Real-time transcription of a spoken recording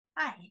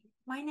Hi,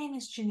 my name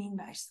is Janine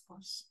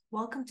Bijstervos.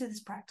 Welcome to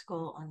this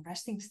practical on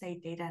resting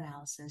state data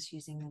analysis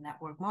using the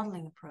network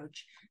modeling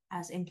approach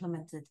as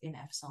implemented in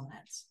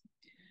FSLnets.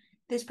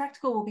 This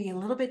practical will be a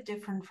little bit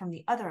different from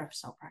the other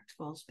FSL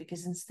practicals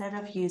because instead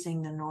of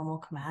using the normal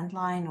command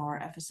line or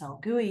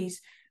FSL GUIs,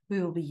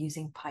 we will be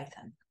using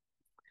Python.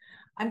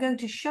 I'm going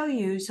to show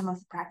you some of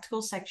the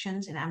practical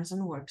sections in Amazon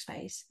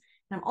Workspace,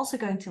 and I'm also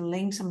going to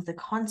link some of the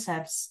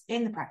concepts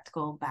in the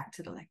practical back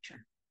to the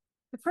lecture.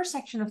 The first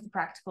section of the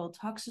practical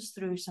talks us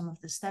through some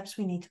of the steps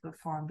we need to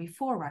perform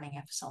before running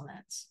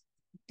FSLnets.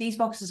 These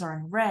boxes are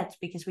in red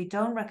because we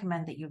don't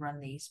recommend that you run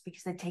these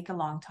because they take a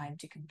long time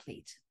to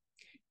complete.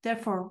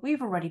 Therefore,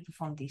 we've already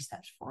performed these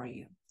steps for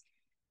you.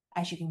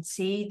 As you can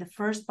see, the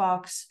first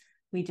box,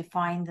 we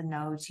define the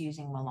nodes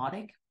using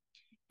melodic.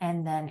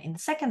 And then in the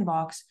second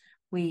box,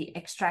 we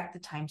extract the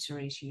time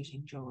series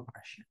using dual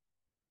regression.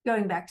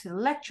 Going back to the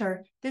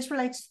lecture, this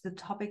relates to the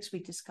topics we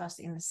discussed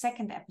in the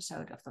second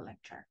episode of the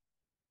lecture.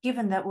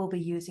 Given that we'll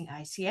be using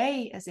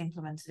ICA as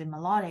implemented in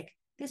melodic,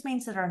 this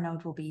means that our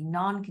node will be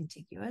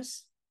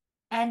non-contiguous,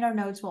 and our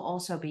nodes will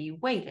also be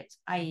weighted,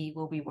 i.e.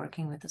 we'll be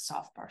working with a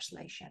soft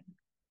parcellation.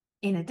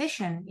 In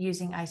addition,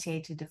 using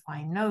ICA to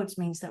define nodes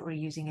means that we're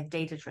using a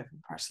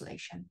data-driven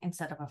parcellation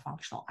instead of a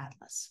functional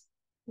atlas.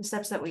 The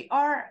steps that we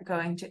are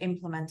going to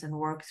implement and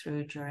work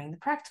through during the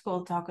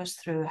practical talk us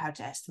through how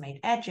to estimate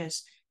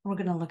edges, and we're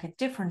going to look at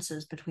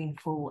differences between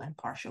full and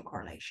partial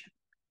correlation.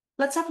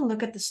 Let's have a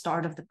look at the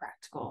start of the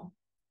practical.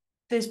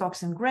 This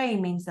box in gray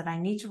means that I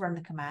need to run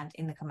the command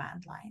in the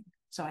command line,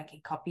 so I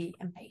can copy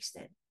and paste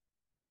it.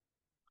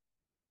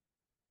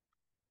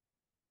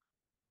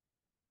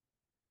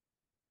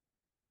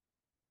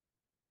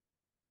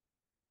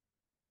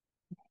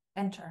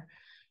 Enter.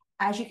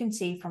 As you can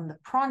see from the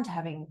prompt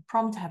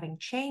having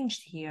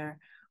changed here,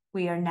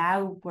 we are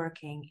now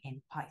working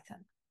in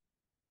Python.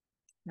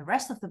 The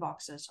rest of the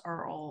boxes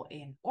are all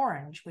in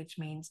orange, which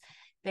means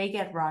they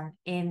get run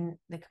in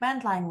the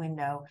command line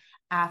window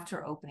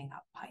after opening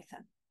up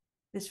Python.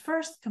 This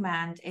first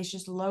command is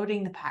just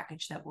loading the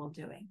package that we're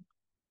doing.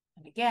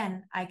 And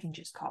again, I can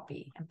just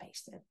copy and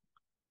paste it.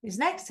 This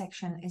next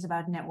section is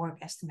about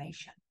network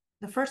estimation.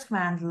 The first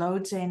command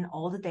loads in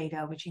all the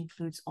data, which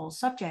includes all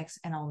subjects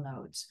and all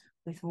nodes,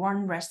 with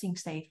one resting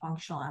state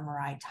functional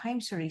MRI time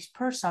series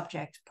per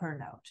subject per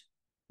node.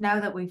 Now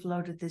that we've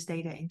loaded this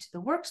data into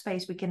the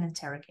workspace, we can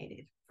interrogate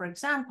it. For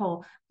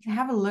example, we can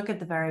have a look at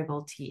the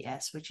variable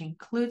TS, which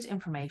includes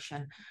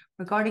information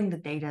regarding the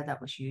data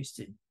that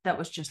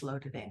was just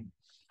loaded in.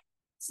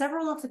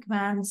 Several of the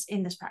commands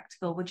in this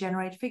practical would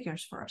generate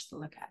figures for us to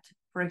look at.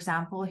 For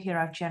example, here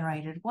I've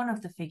generated one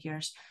of the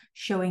figures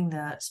showing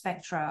the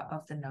spectra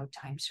of the node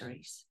time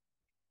series.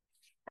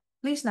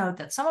 Please note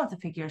that some of the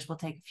figures will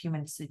take a few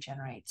minutes to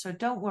generate, so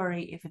don't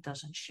worry if it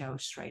doesn't show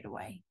straight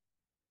away.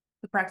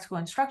 The practical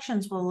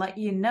instructions will let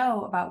you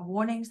know about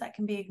warnings that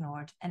can be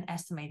ignored and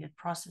estimated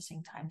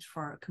processing times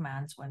for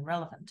commands when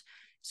relevant,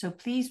 so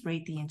please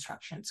read the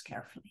instructions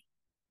carefully.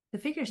 The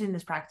figures in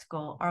this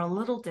practical are a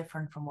little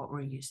different from what we're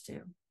used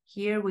to.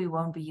 Here, we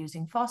won't be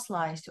using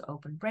fossilized to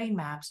open brain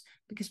maps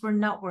because we're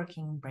not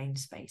working in brain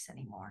space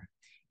anymore.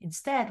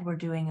 Instead, we're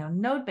doing a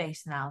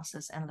node-based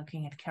analysis and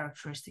looking at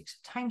characteristics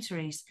of time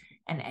series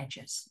and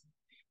edges.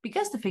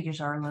 Because the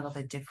figures are a little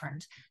bit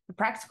different, the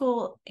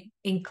practical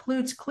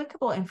includes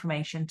clickable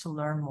information to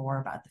learn more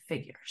about the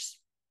figures.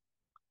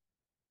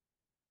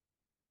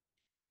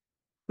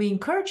 We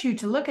encourage you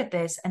to look at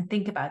this and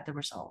think about the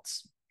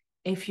results.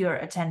 If you're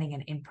attending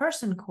an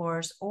in-person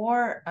course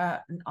or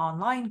an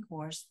online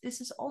course, this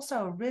is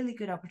also a really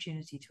good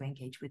opportunity to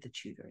engage with the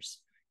tutors.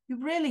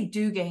 You really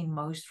do gain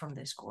most from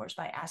this course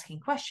by asking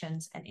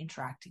questions and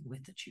interacting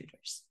with the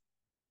tutors.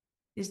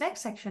 This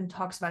next section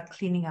talks about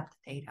cleaning up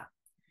the data.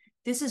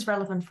 This is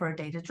relevant for a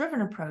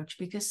data-driven approach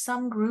because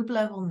some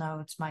group-level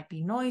nodes might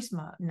be noise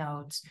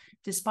nodes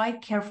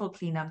despite careful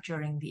cleanup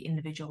during the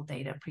individual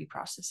data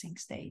pre-processing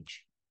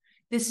stage.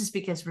 This is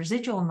because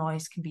residual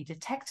noise can be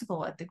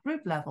detectable at the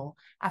group level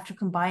after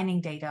combining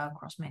data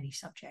across many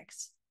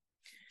subjects.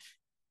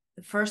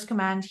 The first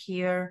command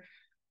here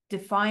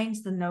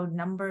defines the node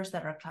numbers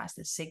that are classed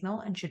as signal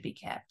and should be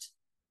kept.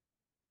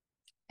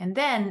 And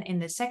then in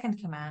the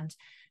second command,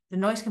 the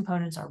noise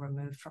components are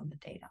removed from the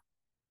data.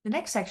 The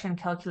next section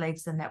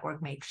calculates the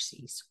network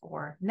matrices,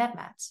 or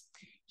netmats.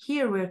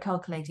 Here we're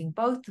calculating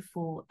both the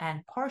full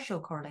and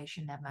partial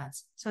correlation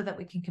netmats so that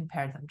we can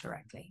compare them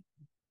directly.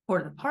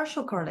 For the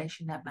partial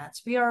correlation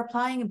netmats, we are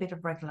applying a bit of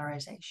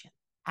regularization,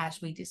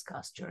 as we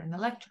discussed during the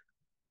lecture.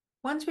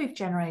 Once we've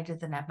generated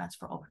the netmats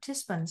for all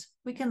participants,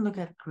 we can look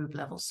at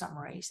group-level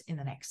summaries in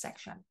the next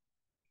section.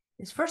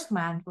 This first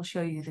command will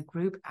show you the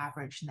group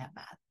average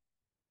netmat.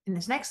 In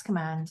this next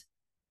command,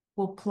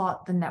 we'll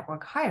plot the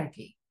network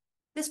hierarchy.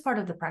 This part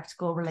of the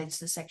practical relates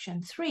to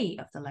section 3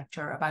 of the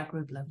lecture about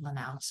group-level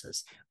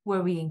analysis,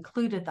 where we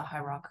included the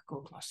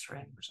hierarchical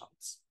clustering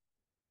results.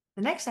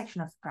 The next section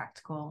of the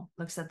practical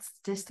looks at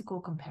statistical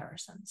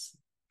comparisons.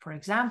 For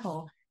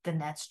example, The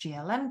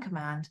netsglm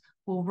command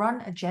will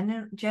run a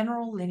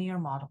general linear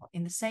model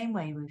in the same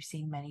way we've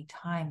seen many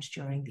times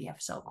during the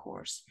FSL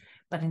course,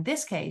 but in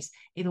this case,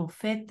 it'll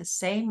fit the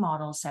same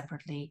model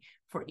separately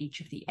for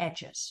each of the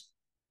edges.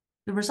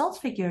 The results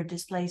figure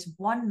displays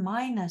 1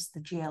 minus the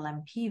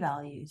GLM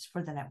p-values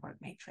for the network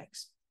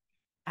matrix.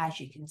 As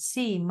you can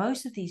see,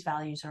 most of these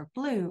values are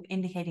blue,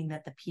 indicating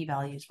that the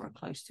p-values were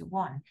close to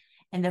 1,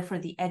 and therefore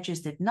the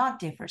edges did not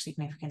differ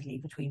significantly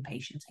between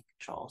patients and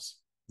controls.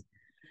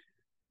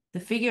 The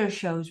figure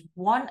shows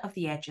one of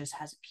the edges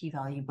has a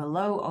p-value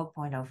below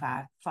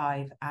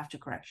 0.05 after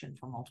correction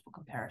for multiple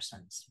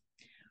comparisons.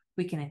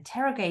 We can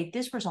interrogate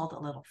this result a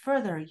little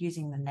further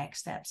using the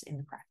next steps in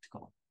the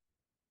practical.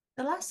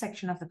 The last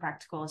section of the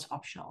practical is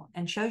optional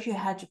and shows you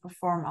how to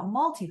perform a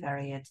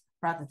multivariate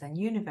rather than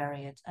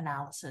univariate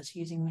analysis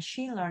using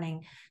machine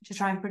learning to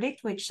try and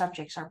predict which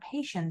subjects are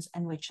patients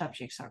and which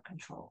subjects are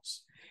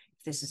controls.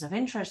 If this is of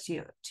interest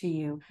to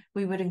you,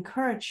 we would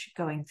encourage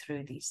going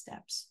through these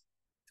steps.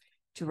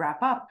 To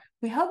wrap up,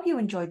 we hope you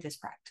enjoyed this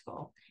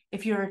practical.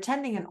 If you're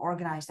attending an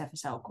organized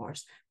FSL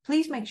course,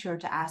 please make sure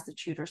to ask the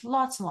tutors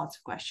lots and lots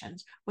of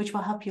questions, which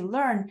will help you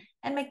learn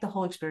and make the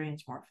whole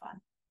experience more fun.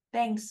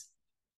 Thanks.